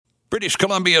British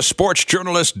Columbia sports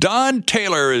journalist Don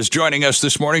Taylor is joining us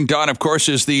this morning. Don, of course,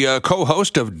 is the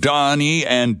co-host of Donnie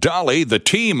and Dolly, the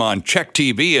team on Czech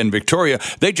TV in Victoria.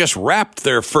 They just wrapped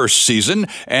their first season,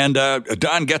 and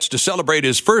Don gets to celebrate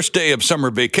his first day of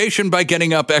summer vacation by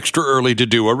getting up extra early to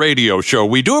do a radio show.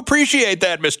 We do appreciate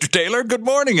that, Mr. Taylor. Good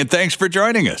morning, and thanks for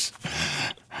joining us.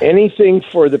 Anything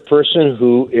for the person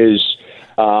who is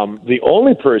the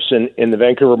only person in the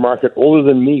Vancouver market older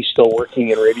than me still working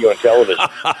in radio and television.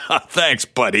 Thanks,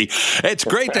 buddy. It's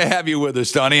great to have you with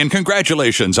us, Donnie, and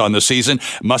congratulations on the season.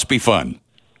 Must be fun.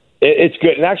 It's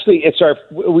good. And actually, this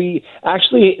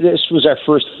was our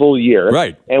first full year.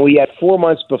 Right. And we had 4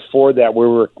 months before that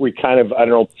where we kind of, I don't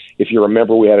know if you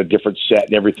remember, we had a different set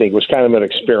and everything. It was kind of an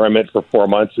experiment for 4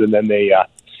 months, and then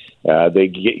they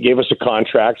gave us a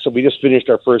contract. So we just finished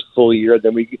our first full year.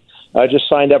 Then we just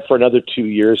signed up for another 2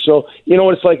 years. So, you know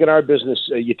what it's like in our business.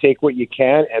 You take what you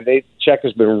can, and Czech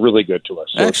has been really good to us.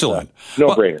 So excellent.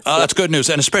 No-brainer. That's good news,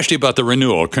 and especially about the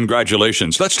renewal.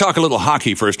 Congratulations. Let's talk a little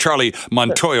hockey first. Charlie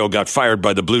Montoyo got fired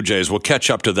by the Blue Jays. We'll catch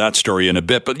up to that story in a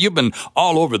bit. But you've been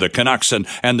all over the Canucks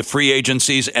and the free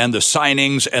agencies and the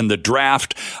signings and the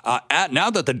draft. Now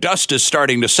that the dust is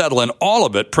starting to settle and all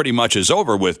of it pretty much is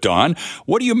over with, Don,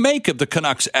 what do you make of the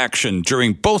Canucks' action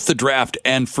during both the draft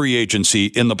and free agency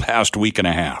in the past week and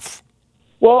a half?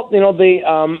 Well, you know, they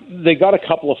got a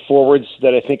couple of forwards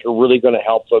that I think are really going to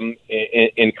help them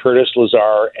in Curtis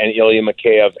Lazar and Ilya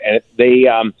Mikheyev, and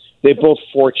they both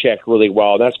forecheck really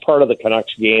well. That's part of the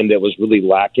Canucks game that was really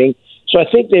lacking. So I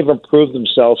think they've improved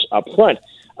themselves up front.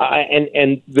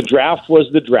 And the draft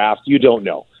was the draft. You don't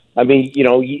know. I mean, you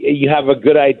know, you have a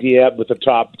good idea with the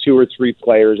top 2 or 3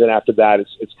 players, and after that,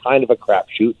 it's kind of a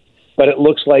crapshoot. But it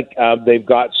looks like they've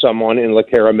got someone in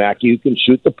Lekkerimaki who can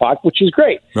shoot the puck, which is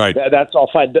great. Right. That's all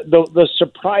fine. The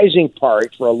surprising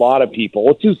part for a lot of people,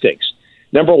 well, 2 things.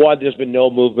 Number one, there's been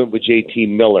no movement with JT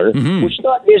Miller, which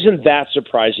isn't that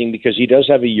surprising because he does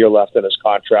have a year left in his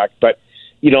contract. But,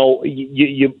 you know,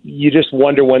 you just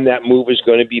wonder when that move is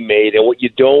going to be made. And what you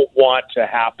don't want to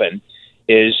happen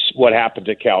is what happened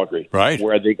to Calgary, right,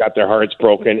 where they got their hearts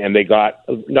broken, and they got,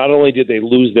 not only did they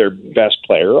lose their best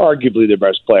player, arguably their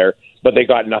best player, but they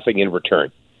got nothing in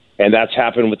return. And that's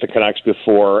happened with the Canucks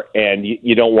before, and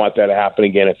you don't want that to happen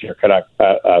again if you're a Canuck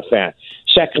fan.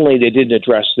 Secondly, they didn't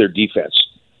address their defense,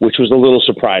 which was a little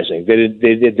surprising.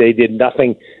 They did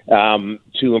nothing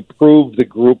to improve the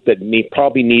group that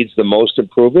probably needs the most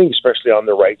improving, especially on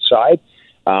the right side.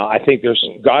 I think there's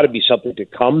got to be something to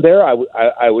come there,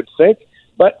 I would think.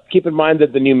 But keep in mind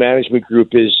that the new management group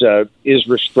is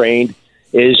restrained,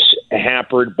 is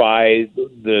hampered by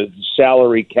the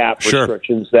salary cap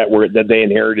restrictions that they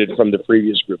inherited from the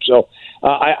previous group. So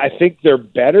I think they're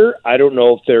better. I don't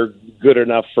know if they're good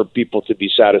enough for people to be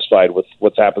satisfied with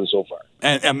what's happened so far.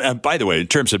 And by the way, in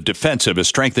terms of defensive,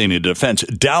 strengthening the defense,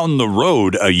 down the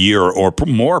road a year or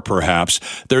more perhaps,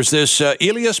 there's this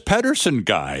Elias Pettersson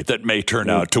guy that may turn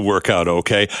out to work out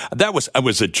okay. That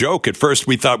was a joke. At first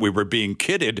we thought we were being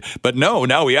kidded, but no,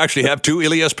 now we actually have 2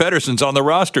 Elias Petterssons on the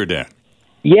roster, Dan.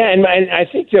 Yeah, and I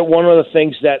think that one of the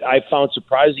things that I found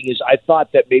surprising is I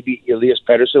thought that maybe Elias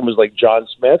Pettersson was like John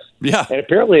Smith. Yeah, and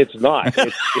apparently it's not.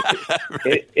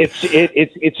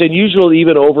 It's unusual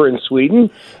even over in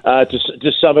Sweden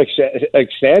to some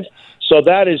extent. So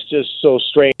that is just so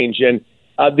strange. And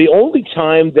the only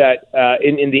time that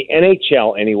in the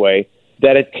NHL anyway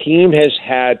that a team has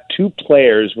had 2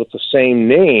 players with the same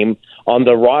name on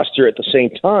the roster at the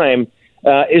same time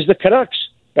is the Canucks.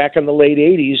 Back in the late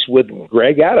 80s with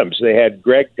Greg Adams. They had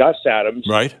Greg Gus Adams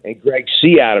and Greg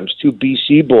C. Adams, 2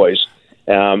 BC boys,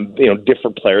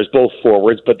 different players, both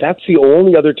forwards, but that's the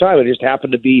only other time. It just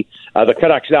happened to be the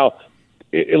Canucks. Now,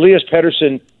 Elias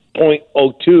Pettersson,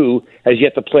 .02, has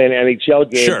yet to play an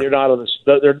NHL game. Sure. They're not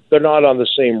on the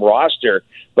same roster,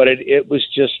 but it was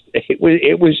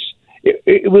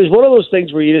one of those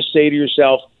things where you just say to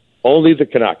yourself, only the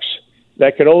Canucks.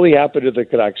 That could only happen to the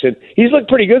Canucks. And he's looked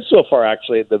pretty good so far,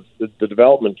 actually, at the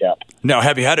development camp. Now,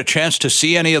 have you had a chance to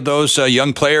see any of those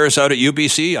young players out at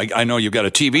UBC? I know you've got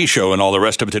a TV show and all the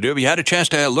rest of it to do. Have you had a chance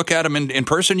to look at them in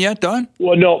person yet, Don?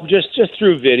 Well, no, just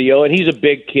through video. And he's a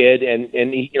big kid. And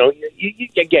he,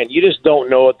 you just don't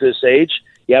know at this age.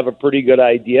 You have a pretty good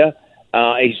idea.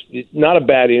 He's not a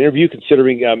bad interview,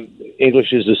 considering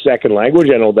English is the second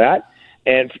language. I know that.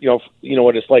 And, you know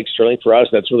what it's like, Sterling, for us,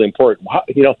 that's really important.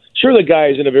 Sure, the guy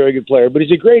isn't a very good player, but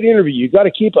he's a great interview. You've got to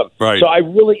keep him. Right. So I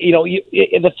really,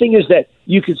 and the thing is that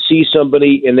you could see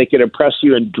somebody and they can impress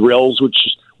you in drills, which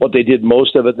is what they did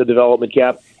most of at the development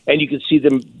camp, and you can see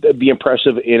them be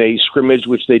impressive in a scrimmage,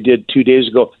 which they did 2 days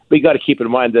ago. But you got to keep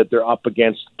in mind that they're up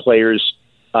against players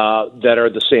that are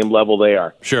the same level they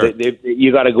are. Sure.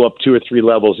 You got to go up 2 or 3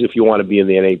 levels if you want to be in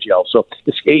the NHL. So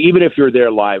even if you're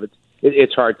there live,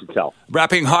 it's hard to tell.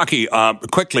 Wrapping hockey,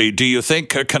 quickly, do you think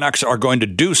Canucks are going to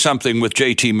do something with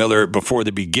JT Miller before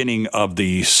the beginning of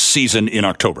the season in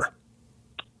October?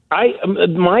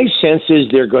 My sense is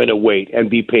they're going to wait and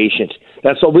be patient.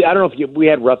 That's all. I don't know if we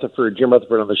had Jim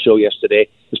Rutherford on the show yesterday.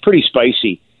 It was pretty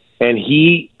spicy. And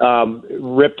he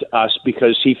ripped us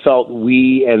because he felt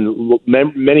we and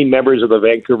many members of the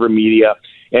Vancouver media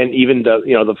and even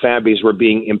the fan base were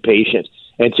being impatient.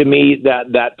 And to me,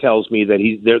 that tells me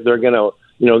that they're going to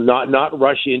not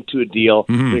rush into a deal.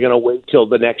 Mm-hmm. They're going to wait till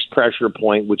the next pressure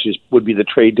point, which would be the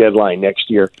trade deadline next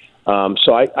year.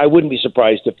 So I wouldn't be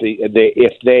surprised if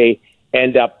they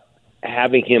end up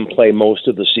having him play most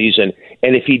of the season.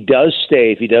 And if he does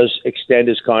extend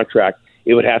his contract,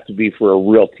 it would have to be for a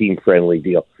real team-friendly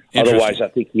deal. Otherwise, I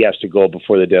think he has to go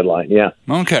before the deadline. Yeah.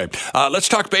 Okay. Let's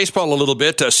talk baseball a little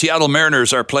bit. Seattle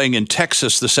Mariners are playing in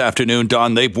Texas this afternoon,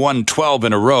 Don. They've won 12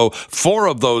 in a row. 4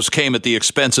 of those came at the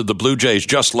expense of the Blue Jays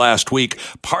just last week.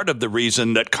 Part of the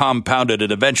reason that compounded it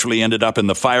eventually ended up in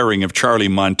the firing of Charlie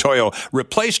Montoyo,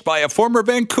 replaced by a former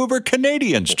Vancouver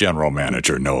Canadians general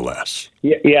manager, no less.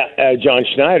 Yeah, John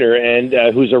Schneider, and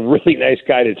who's a really nice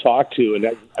guy to talk to. And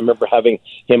I remember having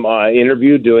him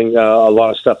interviewed, doing a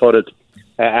lot of stuff out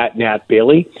at Nat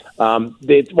Bailey.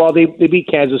 They beat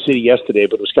Kansas City yesterday,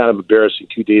 but it was kind of embarrassing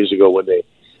 2 days ago when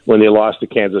they lost to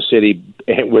Kansas City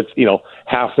with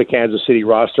half the Kansas City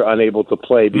roster unable to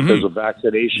play because of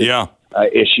vaccination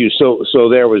issues. So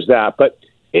there was that. But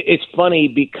it's funny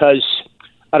because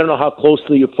I don't know how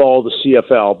closely you follow the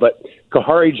CFL, but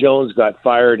Kahari Jones got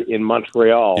fired in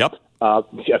Montreal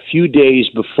a few days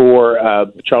before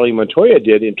Charlie Montoyo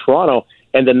did in Toronto.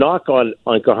 And the knock on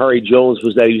Kahari Jones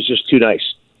was that he was just too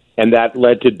nice, and that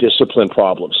led to discipline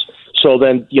problems. So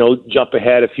then, jump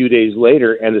ahead a few days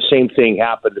later, and the same thing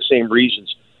happened, the same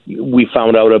reasons we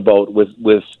found out about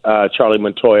with Charlie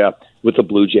Montoyo with the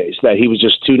Blue Jays, that he was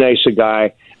just too nice a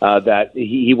guy, that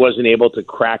he wasn't able to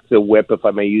crack the whip, if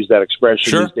I may use that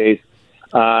expression these days,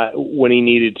 when he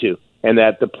needed to, and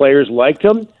that the players liked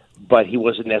him, but he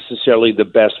wasn't necessarily the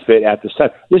best fit at this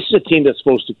time. This is a team that's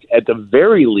supposed to, at the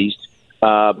very least,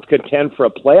 contend for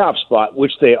a playoff spot,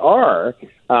 which they are.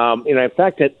 And in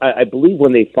fact, I believe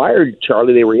when they fired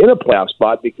Charlie, they were in a playoff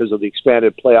spot because of the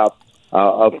expanded playoff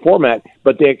format,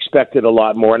 but they expected a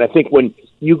lot more. And I think when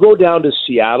you go down to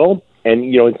Seattle and,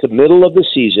 it's the middle of the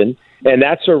season, and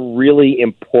that's a really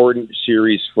important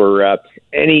series for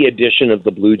any edition of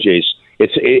the Blue Jays.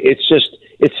 It's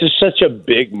just such a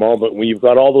big moment when you've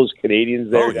got all those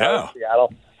Canadians there down in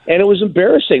Seattle. And it was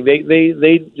embarrassing.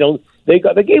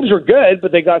 The games were good,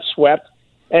 but they got swept,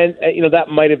 and that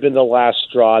might have been the last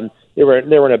straw. They were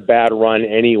in a bad run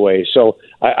anyway, so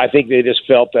I think they just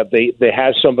felt that they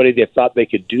had somebody they thought they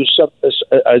could do something,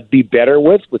 be better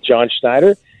with John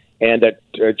Schneider, and that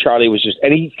Charlie was just,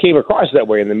 and he came across that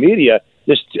way in the media,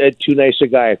 just too nice a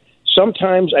guy.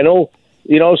 Sometimes I know,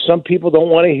 some people don't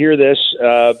want to hear this.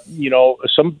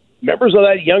 Some members of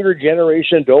that younger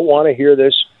generation don't want to hear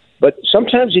this, but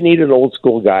sometimes you need an old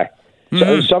school guy.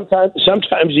 So sometimes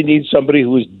you need somebody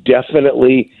who is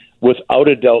definitely, without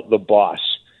a doubt, the boss.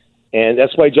 And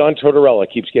that's why John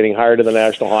Tortorella keeps getting hired to the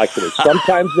National Hockey League.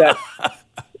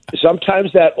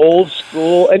 Sometimes that old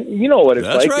school, and you know what it's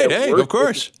that's like. That's right, hey, of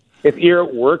course. If you're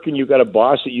at work and you've got a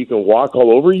boss that you can walk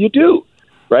all over, you do,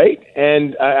 right?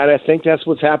 And I think that's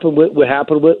what's happened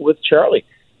with Charlie.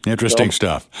 Interesting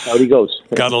stuff. How he goes.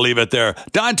 Got to leave it there.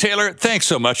 Don Taylor, thanks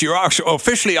so much. You're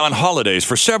officially on holidays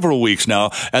for several weeks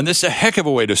now, and this is a heck of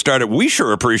a way to start it. We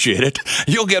sure appreciate it.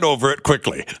 You'll get over it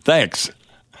quickly. Thanks.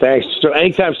 Thanks.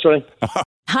 Anytime, Sterling.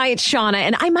 Hi, it's Shauna,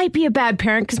 and I might be a bad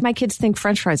parent because my kids think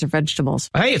French fries are vegetables.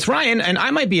 Hey, it's Ryan, and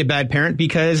I might be a bad parent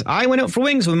because I went out for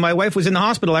wings when my wife was in the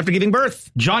hospital after giving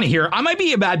birth. Johnny here. I might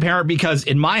be a bad parent because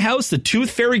in my house, the tooth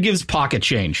fairy gives pocket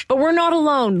change. But we're not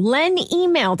alone. Len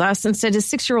emailed us and said his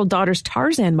 6-year-old daughter's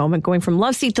Tarzan moment going from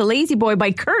love seat to lazy boy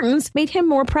by curtains made him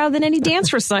more proud than any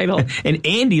dance recital. And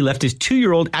Andy left his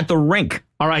 2-year-old at the rink.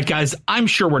 All right, guys, I'm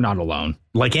sure we're not alone.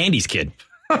 Like Andy's kid.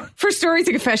 For stories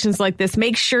and confessions like this,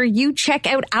 make sure you check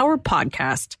out our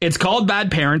podcast. It's called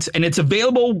Bad Parents, and it's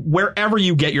available wherever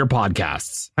you get your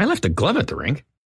podcasts. I left a glove at the rink.